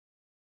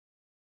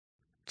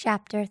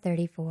Chapter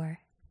 34.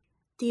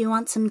 Do you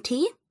want some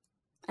tea?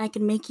 I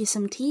can make you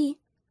some tea.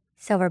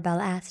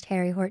 Silverbell asked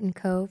Harry Horton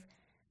Cove,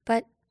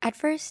 but at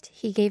first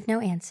he gave no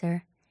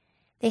answer.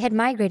 They had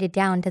migrated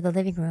down to the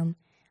living room,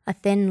 a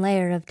thin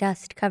layer of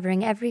dust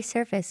covering every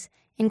surface,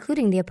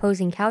 including the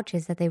opposing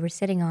couches that they were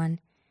sitting on.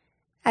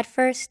 At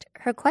first,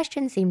 her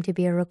question seemed to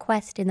be a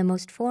request in the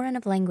most foreign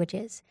of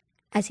languages,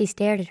 as he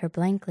stared at her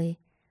blankly,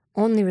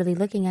 only really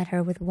looking at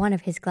her with one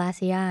of his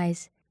glassy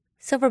eyes.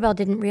 Silverbell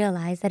didn't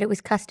realize that it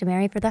was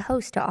customary for the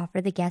host to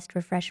offer the guest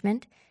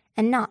refreshment,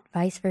 and not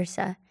vice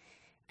versa.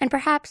 And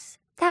perhaps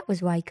that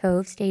was why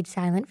Cove stayed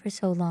silent for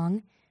so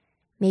long.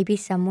 Maybe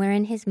somewhere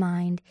in his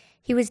mind,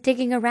 he was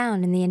digging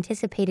around in the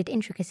anticipated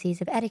intricacies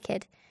of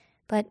etiquette,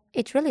 but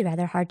it's really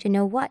rather hard to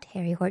know what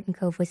Harry Horton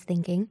Cove was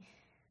thinking,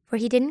 for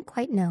he didn't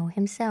quite know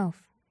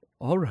himself.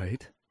 "All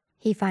right,"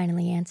 he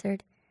finally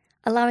answered,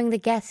 allowing the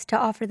guest to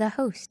offer the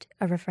host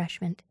a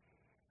refreshment.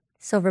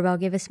 Silverbell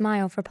gave a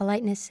smile for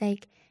politeness'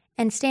 sake,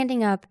 and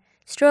standing up,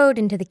 strode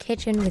into the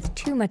kitchen with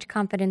too much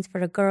confidence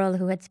for a girl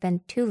who had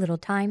spent too little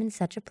time in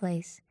such a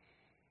place.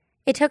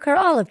 It took her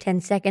all of 10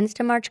 seconds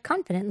to march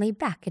confidently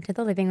back into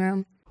the living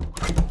room.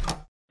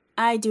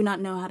 I do not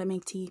know how to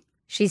make tea,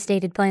 she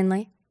stated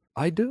plainly.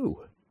 "I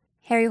do."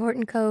 Harry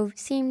Horton Cove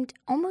seemed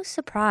almost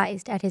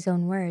surprised at his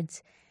own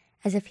words,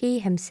 as if he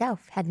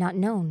himself had not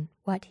known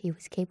what he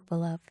was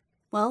capable of.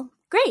 Well,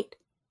 great.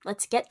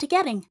 Let's get to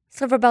getting.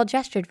 Silverbell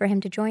gestured for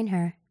him to join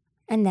her,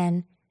 and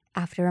then,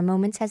 after a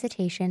moment's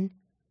hesitation,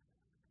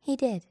 he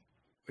did.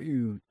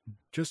 "You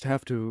just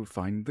have to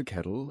find the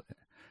kettle,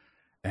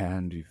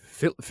 and you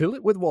fill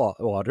it with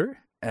water,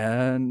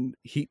 and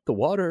heat the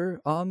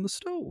water on the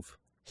stove."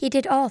 He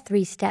did all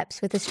 3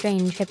 steps with a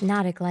strange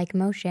hypnotic-like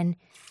motion,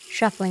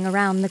 shuffling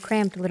around the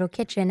cramped little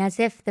kitchen as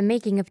if the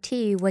making of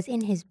tea was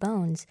in his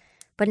bones,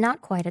 but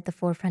not quite at the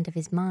forefront of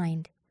his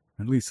mind.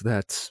 "At least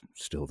that's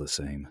still the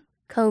same."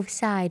 Cove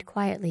sighed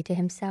quietly to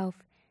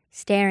himself,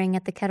 staring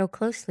at the kettle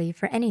closely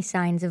for any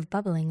signs of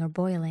bubbling or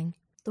boiling.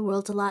 The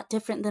world's a lot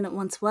different than it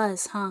once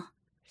was, huh?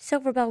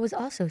 Silverbell was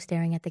also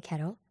staring at the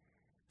kettle,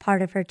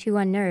 part of her too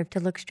unnerved to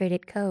look straight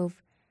at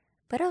Cove,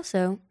 but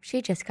also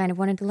she just kind of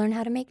wanted to learn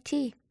how to make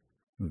tea.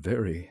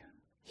 "Very."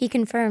 He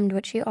confirmed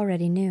what she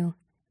already knew.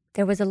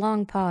 There was a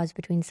long pause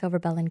between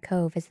Silverbell and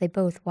Cove as they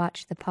both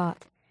watched the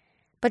pot.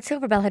 But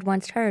Silverbell had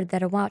once heard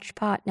that a watched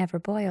pot never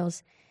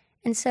boils,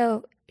 and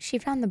so she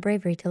found the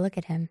bravery to look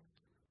at him.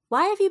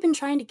 Why have you been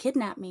trying to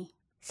kidnap me?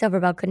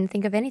 Silverbell couldn't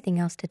think of anything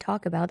else to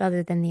talk about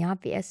other than the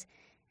obvious,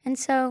 and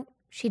so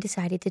she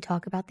decided to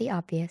talk about the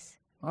obvious.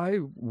 "I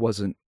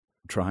wasn't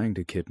trying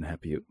to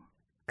kidnap you."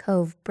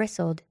 Cove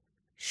bristled,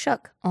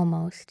 shook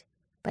almost,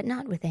 but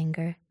not with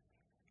anger.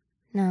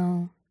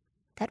 No,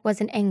 that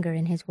wasn't anger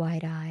in his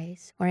wide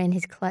eyes or in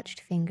his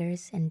clutched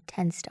fingers and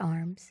tensed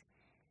arms.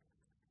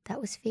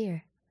 That was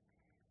fear.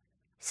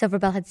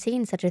 Silverbell had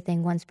seen such a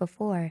thing once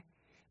before,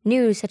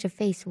 knew such a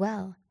face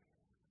well,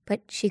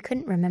 but she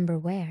couldn't remember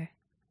where,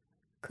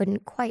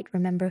 couldn't quite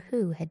remember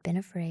who had been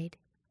afraid.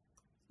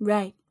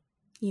 Right.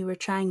 You were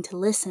trying to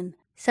listen.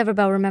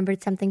 Silverbell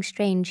remembered something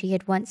strange he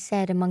had once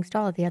said amongst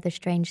all the other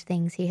strange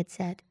things he had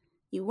said.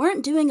 You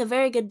weren't doing a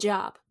very good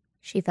job.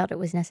 She felt it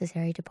was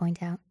necessary to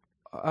point out.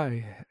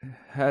 "I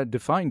had to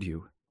find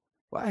you.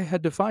 I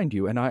had to find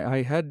you, and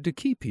I had to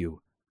keep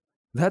you.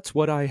 That's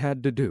what I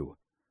had to do.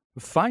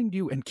 Find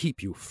you and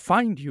keep you.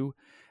 Find you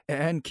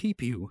and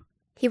keep you."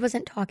 He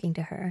wasn't talking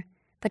to her,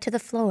 but to the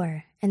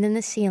floor, and then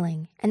the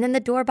ceiling, and then the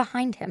door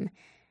behind him,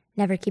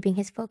 never keeping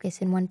his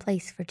focus in one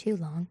place for too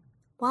long.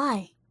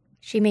 Why?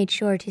 She made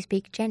sure to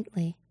speak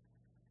gently,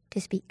 to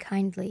speak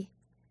kindly,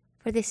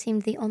 for this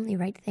seemed the only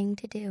right thing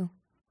to do.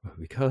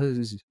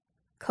 "Because..."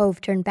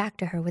 Cove turned back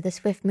to her with a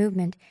swift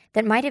movement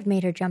that might have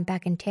made her jump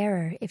back in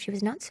terror if she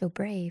was not so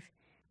brave.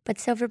 But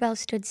Silverbell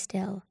stood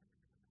still,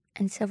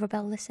 and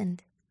Silverbell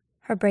listened.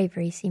 Her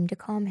bravery seemed to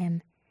calm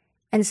him,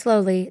 and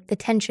slowly the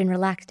tension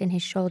relaxed in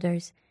his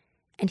shoulders,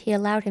 and he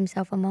allowed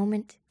himself a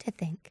moment to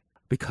think.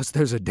 "Because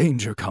there's a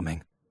danger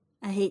coming."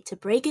 I hate to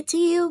break it to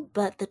you,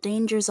 but the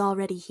danger's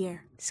already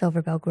here.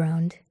 Silverbell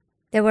groaned.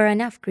 There were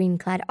enough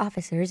green-clad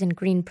officers and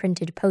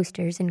green-printed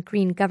posters and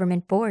green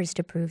government boards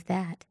to prove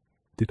that.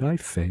 "Did I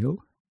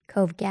fail?"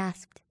 Cove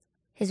gasped,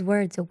 his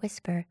words a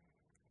whisper,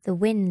 the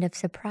wind of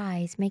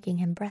surprise making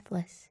him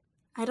breathless.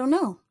 I don't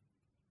know.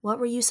 What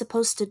were you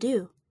supposed to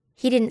do?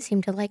 He didn't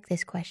seem to like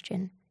this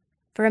question,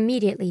 for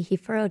immediately he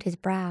furrowed his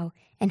brow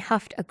and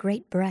huffed a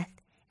great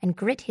breath and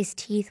grit his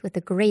teeth with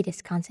the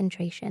greatest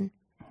concentration.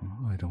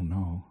 "I don't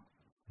know.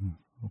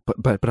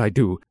 But I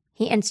do."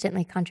 He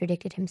instantly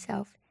contradicted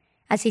himself,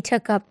 as he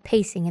took up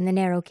pacing in the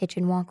narrow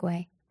kitchen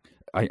walkway.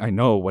 I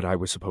know what I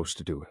was supposed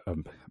to do,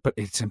 but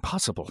it's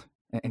impossible.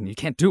 And you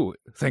can't do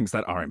things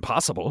that are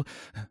impossible.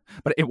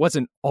 But it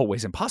wasn't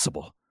always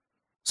impossible.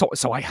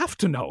 So I have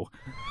to know.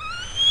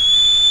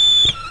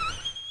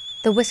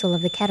 The whistle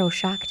of the kettle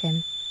shocked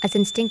him, as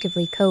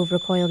instinctively Cove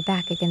recoiled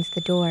back against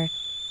the door,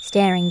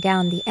 staring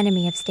down the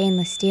enemy of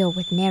stainless steel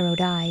with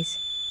narrowed eyes.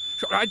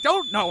 "I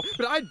don't know,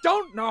 but I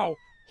don't know!"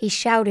 He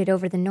shouted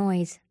over the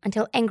noise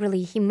until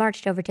angrily he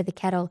marched over to the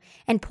kettle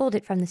and pulled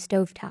it from the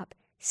stovetop,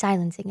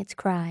 silencing its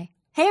cry.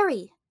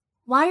 Harry,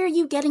 why are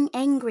you getting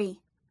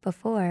angry?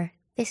 Before,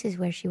 this is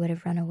where she would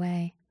have run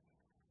away.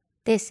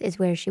 This is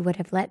where she would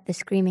have let the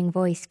screaming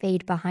voice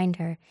fade behind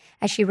her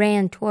as she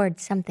ran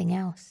towards something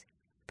else.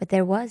 But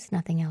there was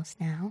nothing else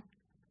now.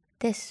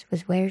 This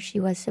was where she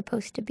was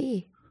supposed to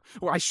be.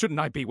 Why shouldn't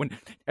I be when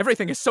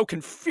everything is so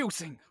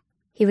confusing?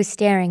 He was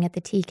staring at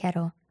the tea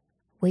kettle,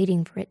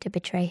 waiting for it to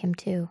betray him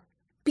too.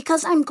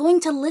 Because I'm going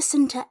to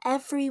listen to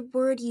every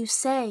word you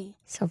say.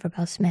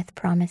 Silverbell Smith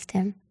promised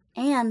him.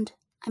 And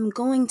I'm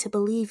going to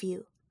believe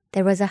you.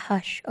 There was a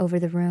hush over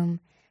the room,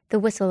 the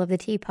whistle of the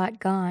teapot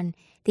gone,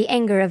 the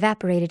anger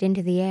evaporated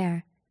into the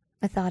air.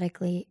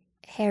 Methodically,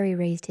 Harry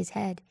raised his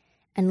head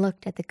and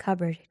looked at the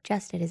cupboard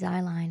just at his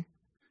eyeline.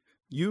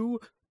 You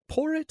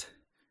pour it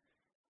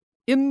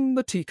in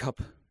the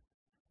teacup.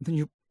 Then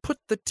you put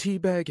the tea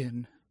bag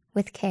in.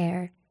 With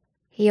care,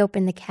 he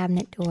opened the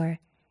cabinet door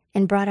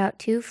and brought out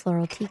 2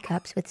 floral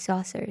teacups with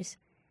saucers,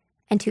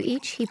 and to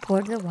each he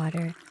poured the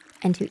water,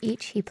 and to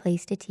each he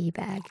placed a tea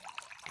bag,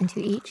 and to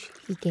each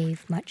he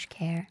gave much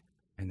care.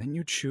 And then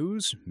you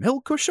choose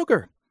milk or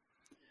sugar.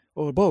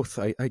 Or both,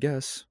 I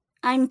guess.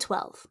 I'm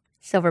 12.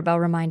 Silverbell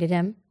reminded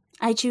him.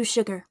 I choose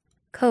sugar.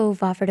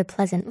 Cove offered a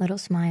pleasant little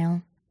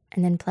smile,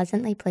 and then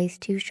pleasantly placed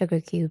 2 sugar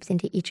cubes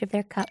into each of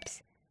their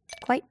cups,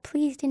 quite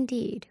pleased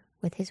indeed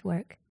with his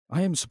work.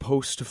 I am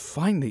supposed to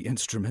find the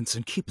instruments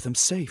and keep them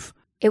safe.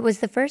 It was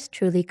the first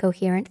truly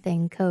coherent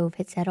thing Cove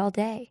had said all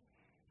day,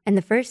 and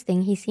the first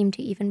thing he seemed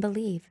to even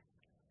believe.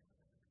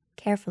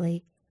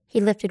 Carefully,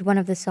 he lifted one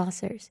of the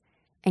saucers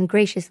and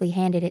graciously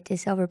handed it to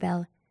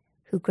Silverbell,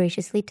 who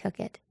graciously took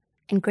it,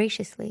 and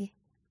graciously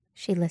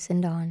she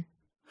listened on.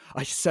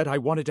 I said I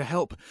wanted to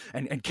help,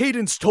 and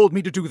Cadence told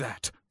me to do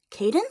that.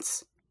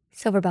 Cadence?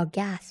 Silverbell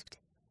gasped.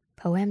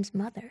 Poem's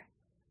mother.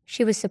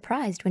 She was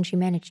surprised when she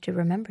managed to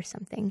remember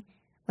something,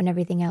 when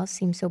everything else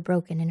seemed so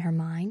broken in her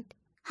mind.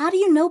 How do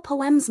you know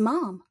Poem's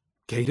mom?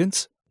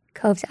 Cadence?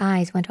 Cove's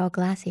eyes went all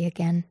glassy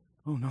again.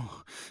 Oh no,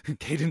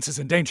 Cadence is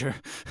in danger.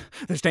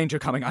 There's danger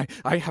coming.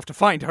 I have to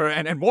find her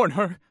and warn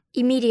her.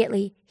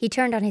 Immediately, he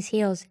turned on his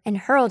heels and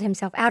hurled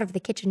himself out of the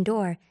kitchen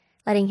door,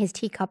 letting his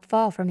teacup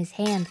fall from his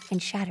hand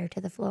and shatter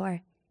to the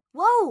floor.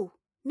 Whoa!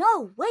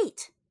 No,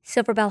 wait!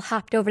 Silverbell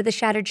hopped over the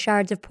shattered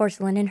shards of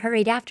porcelain and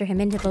hurried after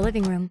him into the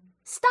living room.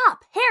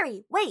 Stop!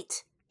 Harry,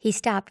 wait! He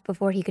stopped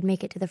before he could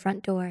make it to the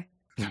front door.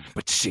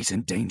 But she's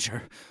in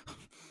danger.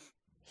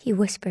 He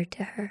whispered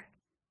to her.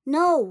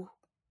 No!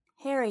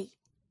 Harry.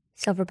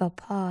 Silverbell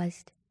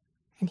paused,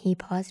 and he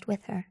paused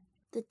with her.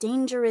 The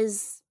danger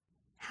is...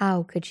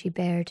 How could she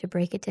bear to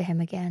break it to him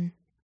again?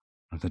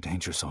 The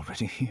danger's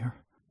already here.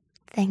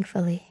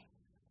 Thankfully,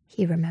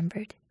 he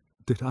remembered.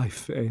 Did I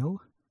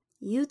fail?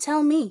 You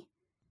tell me.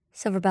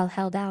 Silverbell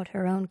held out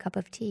her own cup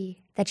of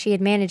tea that she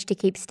had managed to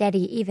keep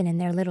steady even in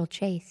their little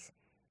chase.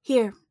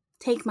 Here,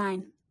 take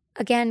mine.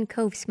 Again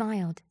Cove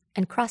smiled,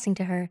 and crossing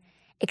to her,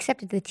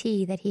 accepted the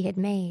tea that he had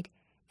made,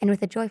 and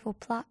with a joyful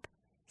plop,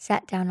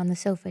 sat down on the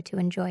sofa to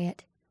enjoy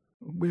it.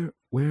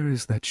 Where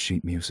is that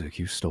sheet music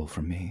you stole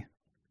from me?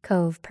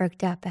 Cove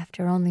perked up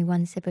after only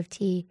one sip of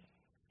tea,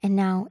 and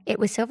now it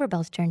was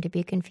Silverbell's turn to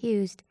be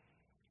confused,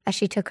 as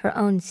she took her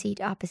own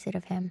seat opposite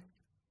of him.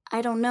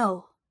 I don't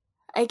know.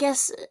 I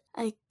guess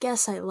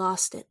I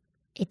lost it.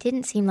 It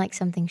didn't seem like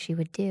something she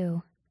would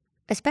do,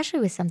 especially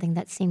with something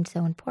that seemed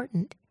so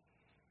important.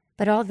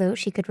 But although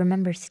she could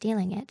remember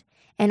stealing it,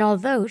 and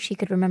although she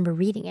could remember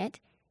reading it,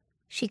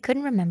 she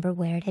couldn't remember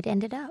where it had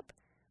ended up,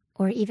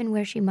 or even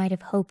where she might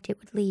have hoped it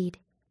would lead.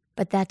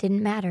 But that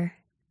didn't matter.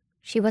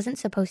 She wasn't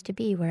supposed to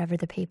be wherever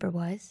the paper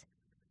was.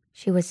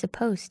 She was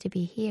supposed to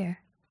be here.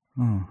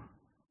 Oh,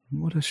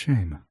 what a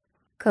shame.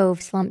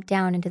 Cove slumped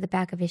down into the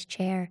back of his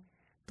chair,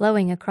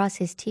 blowing across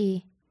his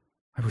tea.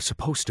 I was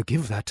supposed to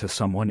give that to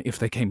someone if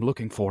they came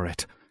looking for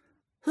it.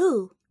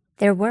 Who?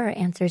 There were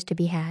answers to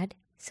be had,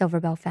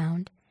 Silverbell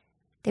found.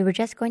 They were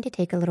just going to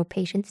take a little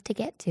patience to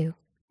get to.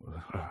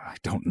 I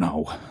don't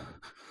know.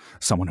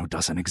 Someone who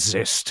doesn't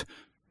exist.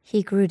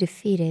 He grew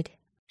defeated.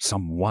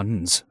 Some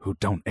ones who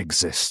don't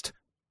exist.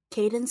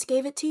 Cadence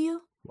gave it to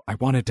you? I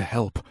wanted to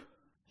help.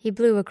 He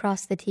blew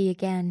across the tea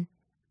again,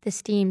 the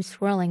steam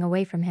swirling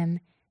away from him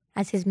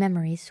as his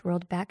memories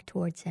swirled back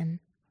towards him.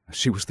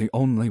 She was the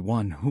only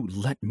one who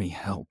let me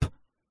help.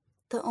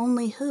 The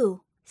only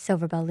who?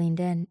 Silverbell leaned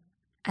in,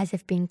 as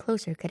if being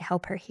closer could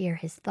help her hear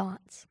his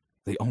thoughts.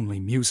 The only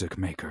music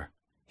maker.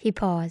 He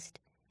paused,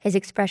 his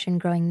expression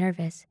growing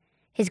nervous,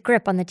 his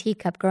grip on the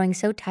teacup growing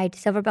so tight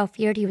Silverbell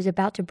feared he was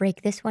about to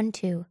break this one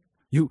too.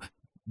 You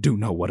do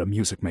know what a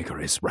music maker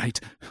is, right?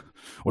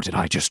 Or did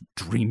I just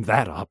dream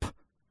that up?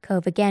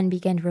 Cove again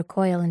began to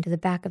recoil into the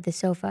back of the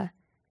sofa,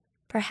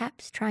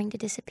 perhaps trying to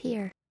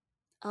disappear.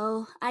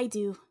 Oh, I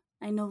do.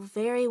 I know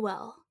very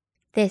well.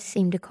 This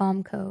seemed to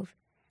calm Cove,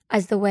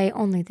 as the way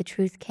only the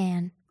truth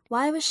can.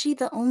 Why was she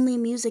the only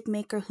music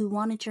maker who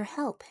wanted your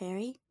help,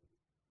 Harry?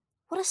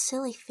 What a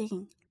silly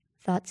thing.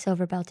 Thought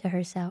Silverbell to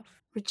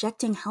herself.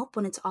 Rejecting help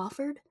when it's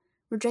offered?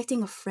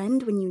 Rejecting a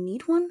friend when you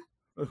need one?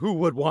 Who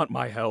would want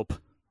my help?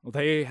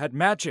 They had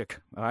magic.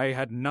 I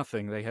had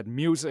nothing. They had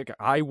music.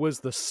 I was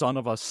the son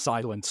of a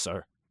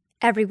silencer.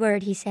 Every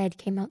word he said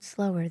came out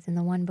slower than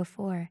the one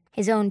before.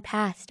 His own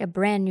past a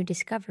brand new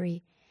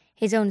discovery.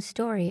 His own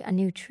story a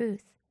new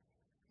truth.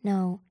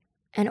 No,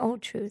 an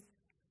old truth.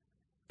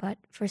 But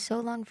for so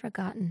long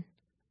forgotten.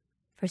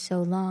 For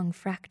so long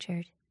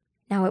fractured.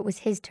 Now it was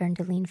his turn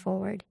to lean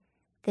forward,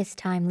 this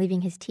time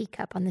leaving his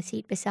teacup on the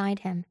seat beside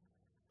him.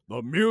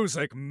 The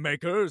music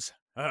makers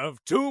have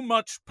too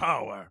much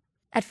power.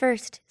 At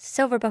first,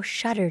 Silverbow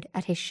shuddered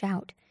at his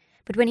shout,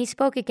 but when he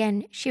spoke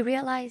again, she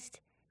realized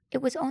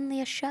it was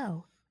only a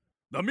show.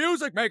 The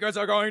music makers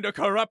are going to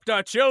corrupt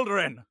our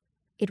children.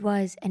 It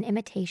was an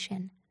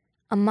imitation,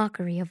 a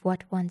mockery of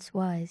what once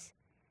was.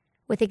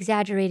 With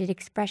exaggerated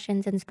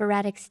expressions and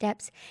sporadic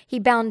steps, he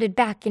bounded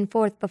back and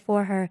forth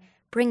before her,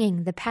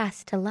 bringing the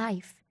past to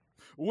life.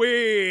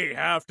 We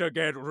have to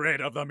get rid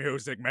of the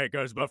music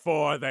makers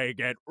before they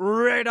get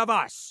rid of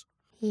us.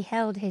 He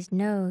held his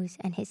nose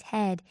and his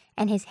head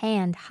and his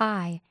hand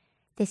high,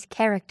 this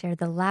character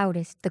the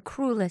loudest, the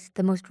cruelest,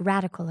 the most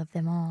radical of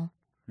them all.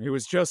 He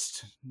was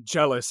just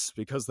jealous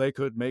because they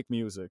could make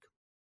music.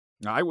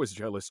 I was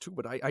jealous too,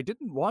 but I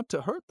didn't want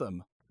to hurt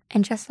them.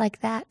 And just like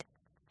that,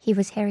 he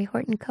was Harry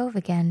Horton Cove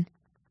again,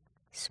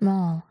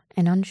 small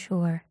and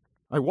unsure.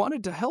 I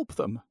wanted to help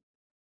them,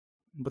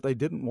 but they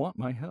didn't want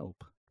my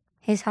help.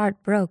 His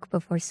heart broke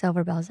before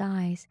Silverbell's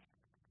eyes,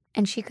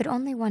 and she could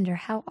only wonder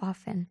how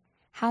often,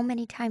 how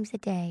many times a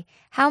day,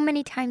 how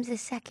many times a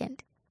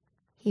second,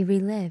 he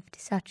relived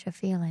such a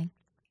feeling.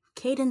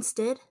 Cadence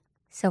did,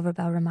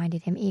 Silverbell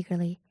reminded him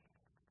eagerly,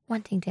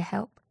 wanting to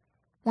help,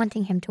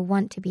 wanting him to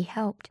want to be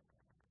helped.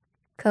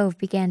 Cove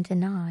began to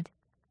nod,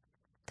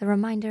 the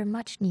reminder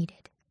much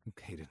needed.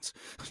 Cadence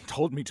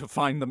told me to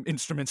find the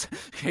instruments.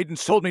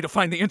 Cadence told me to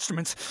find the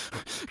instruments.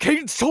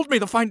 Cadence told me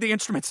to find the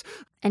instruments.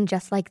 And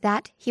just like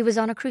that, he was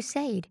on a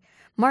crusade,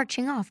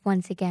 marching off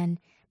once again,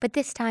 but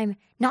this time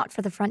not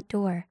for the front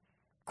door.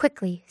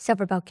 Quickly,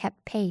 Silverbow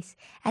kept pace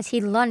as he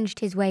lunged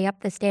his way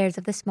up the stairs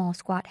of the small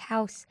squat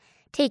house,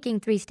 taking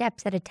 3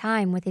 steps at a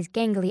time with his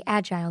gangly,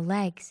 agile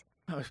legs.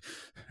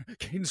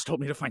 Cadence told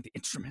me to find the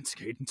instruments.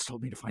 Cadence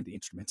told me to find the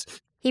instruments.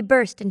 He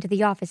burst into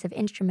the office of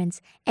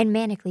instruments and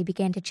manically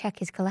began to check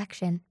his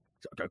collection.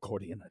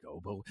 Accordion,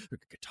 oboe,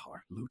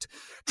 guitar, lute,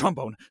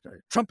 trombone,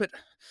 trumpet,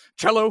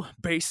 cello,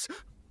 bass.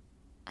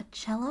 A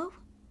cello?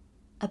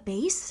 A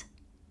bass?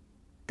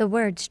 The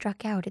word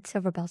struck out at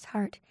Silverbell's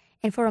heart,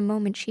 and for a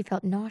moment she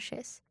felt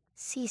nauseous,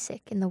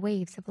 seasick in the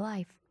waves of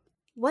life.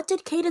 What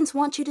did Cadence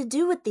want you to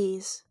do with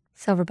these?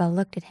 Silverbell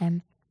looked at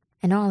him,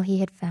 and all he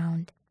had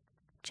found,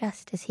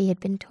 just as he had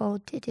been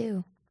told to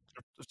do.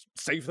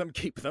 Save them,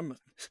 keep them,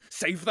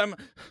 save them.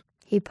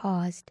 He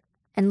paused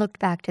and looked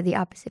back to the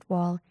opposite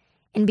wall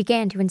and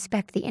began to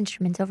inspect the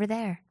instruments over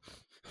there.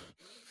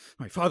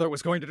 My father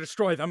was going to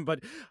destroy them, but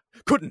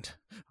couldn't.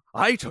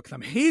 I took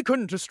them. He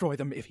couldn't destroy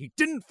them if he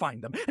didn't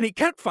find them, and he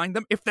can't find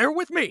them if they're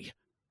with me.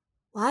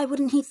 Why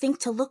wouldn't he think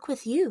to look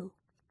with you?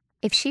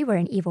 If she were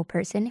an evil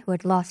person who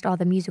had lost all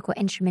the musical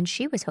instruments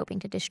she was hoping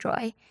to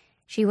destroy,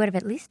 she would have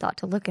at least thought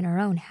to look in her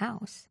own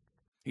house.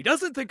 He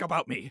doesn't think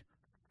about me.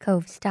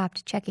 Cove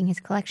stopped checking his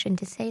collection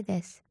to say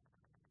this,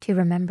 to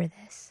remember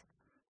this.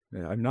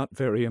 I'm not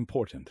very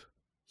important.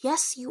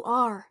 Yes, you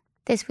are.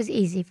 This was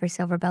easy for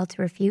Silverbell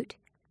to refute,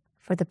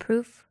 for the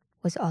proof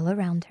was all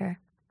around her.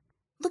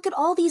 Look at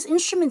all these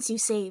instruments you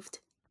saved.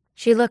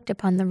 She looked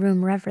upon the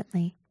room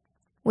reverently,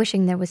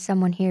 wishing there was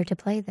someone here to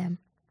play them,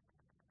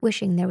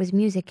 wishing there was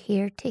music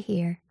here to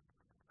hear.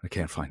 I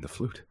can't find the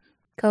flute.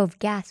 Cove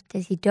gasped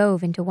as he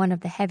dove into one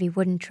of the heavy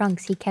wooden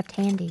trunks he kept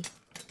handy.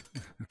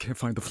 I can't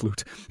find the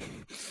flute.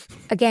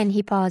 Again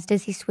he paused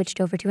as he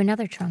switched over to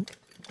another trunk.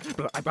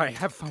 But I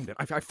have found it.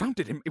 I found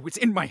it. It was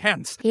in my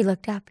hands. He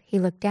looked up, he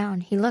looked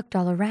down, he looked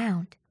all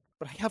around.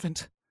 But I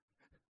haven't.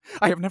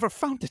 I have never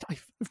found it.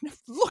 I've never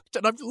looked,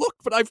 and I've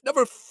looked, but I've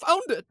never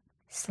found it.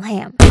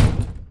 Slam.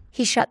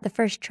 He shut the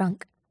first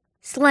trunk.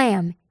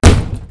 Slam.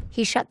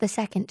 He shut the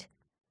second.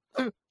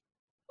 But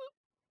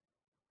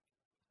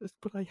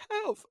I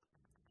have.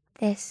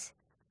 This,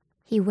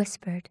 he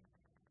whispered,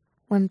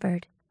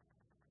 whimpered,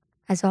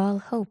 as all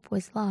hope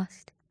was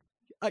lost.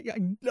 I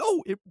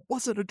know it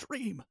wasn't a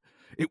dream.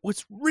 It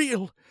was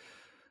real.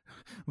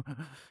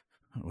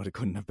 But it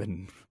couldn't have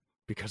been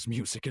because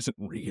music isn't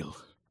real.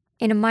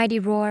 In a mighty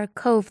roar,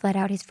 Cove let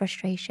out his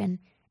frustration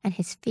and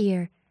his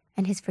fear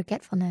and his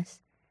forgetfulness,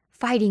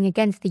 fighting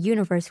against the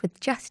universe with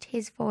just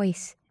his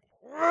voice.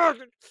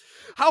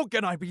 How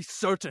can I be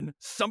certain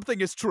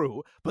something is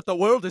true, but the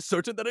world is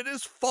certain that it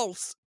is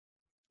false?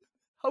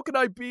 How can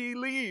I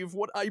believe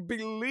what I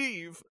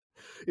believe,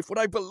 if what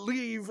I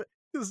believe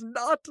is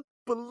not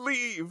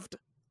believed?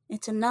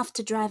 It's enough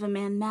to drive a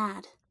man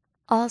mad.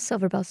 All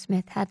Silverbell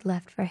Smith had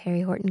left for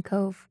Harry Horton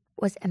Cove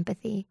was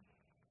empathy,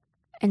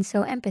 and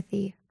so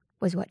empathy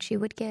was what she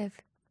would give.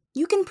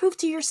 You can prove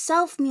to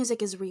yourself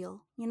music is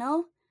real, you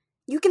know?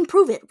 You can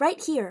prove it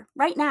right here,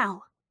 right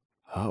now.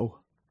 How?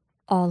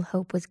 All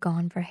hope was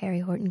gone for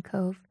Harry Horton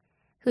Cove,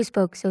 who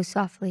spoke so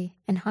softly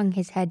and hung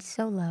his head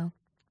so low.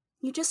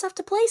 You just have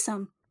to play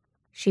some.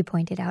 She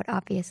pointed out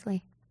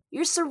obviously.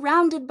 You're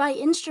surrounded by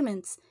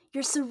instruments.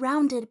 You're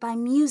surrounded by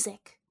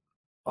music.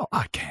 Oh,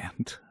 I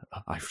can't.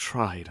 I've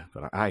tried,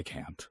 but I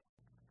can't.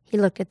 He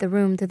looked at the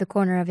room through the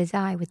corner of his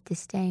eye with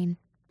disdain.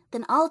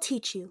 Then I'll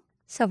teach you.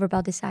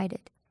 Silverbell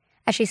decided,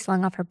 as she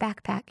slung off her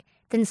backpack,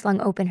 then slung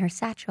open her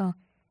satchel,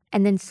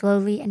 and then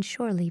slowly and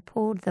surely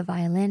pulled the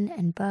violin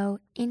and bow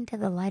into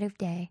the light of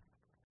day.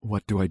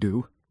 What do I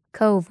do?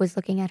 Cove was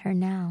looking at her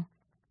now.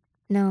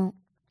 No,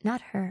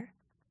 not her,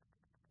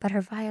 but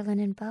her violin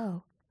and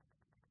bow,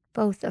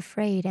 both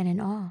afraid and in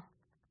awe,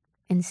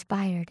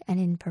 inspired and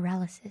in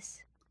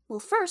paralysis. Well,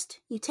 first,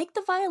 you take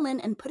the violin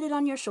and put it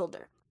on your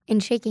shoulder. In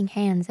shaking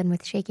hands and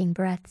with shaking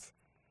breaths,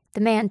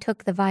 the man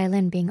took the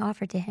violin being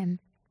offered to him,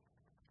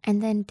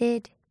 and then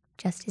did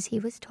just as he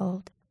was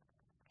told.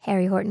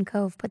 Harry Horton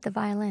Cove put the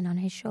violin on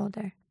his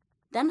shoulder.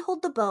 Then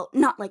hold the bow,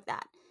 not like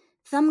that.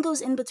 Thumb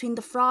goes in between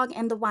the frog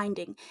and the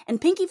winding,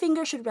 and pinky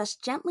finger should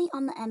rest gently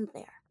on the end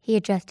there. He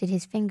adjusted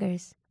his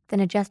fingers, then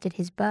adjusted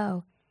his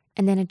bow,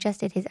 and then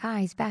adjusted his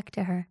eyes back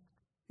to her.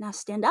 Now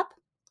stand up.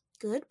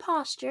 Good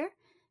posture.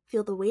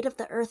 Feel the weight of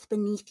the earth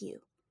beneath you.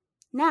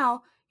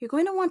 Now, you're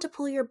going to want to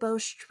pull your bow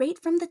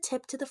straight from the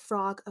tip to the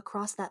frog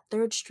across that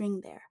third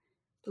string there.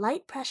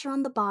 Light pressure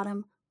on the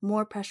bottom,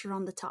 more pressure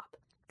on the top.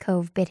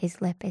 Cove bit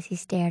his lip as he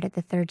stared at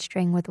the third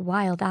string with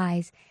wild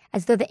eyes,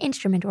 as though the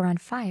instrument were on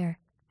fire,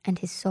 and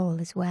his soul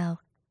as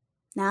well.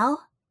 Now,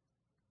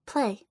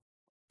 play.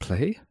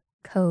 Play?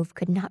 Cove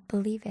could not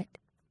believe it.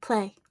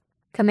 Play,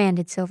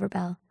 commanded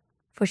Silverbell,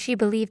 for she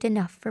believed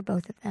enough for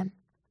both of them.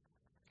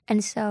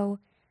 And so,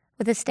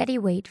 with a steady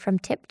weight from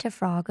tip to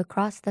frog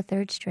across the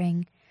third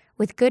string,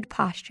 with good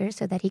posture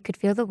so that he could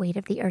feel the weight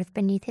of the earth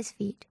beneath his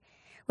feet,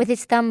 with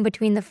his thumb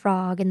between the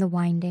frog and the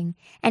winding,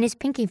 and his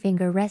pinky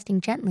finger resting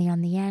gently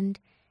on the end,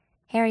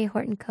 Harry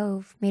Horton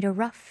Cove made a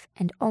rough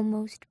and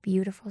almost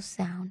beautiful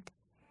sound.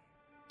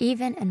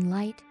 Even and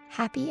light,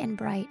 happy and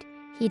bright,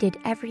 he did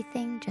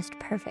everything just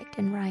perfect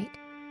and right.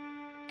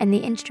 And the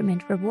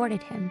instrument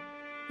rewarded him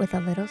with a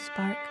little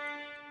spark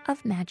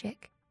of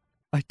magic.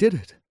 I did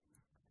it.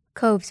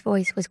 Cove's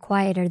voice was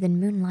quieter than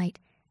moonlight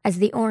as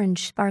the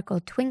orange sparkle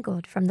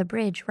twinkled from the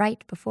bridge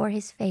right before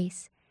his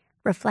face,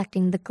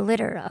 reflecting the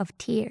glitter of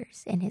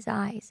tears in his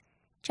eyes,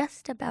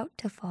 just about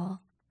to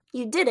fall.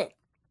 You did it,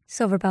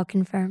 Silverbell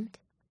confirmed.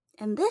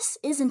 and this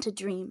isn't a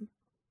dream.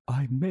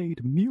 I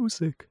made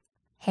music.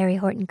 Harry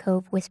Horton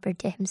Cove whispered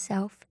to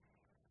himself,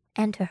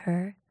 and to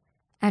her,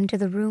 and to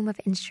the room of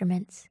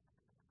instruments.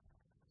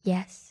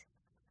 Yes,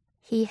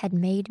 he had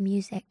made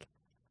music,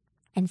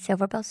 and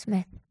Silverbell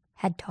Smith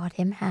had taught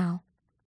him how.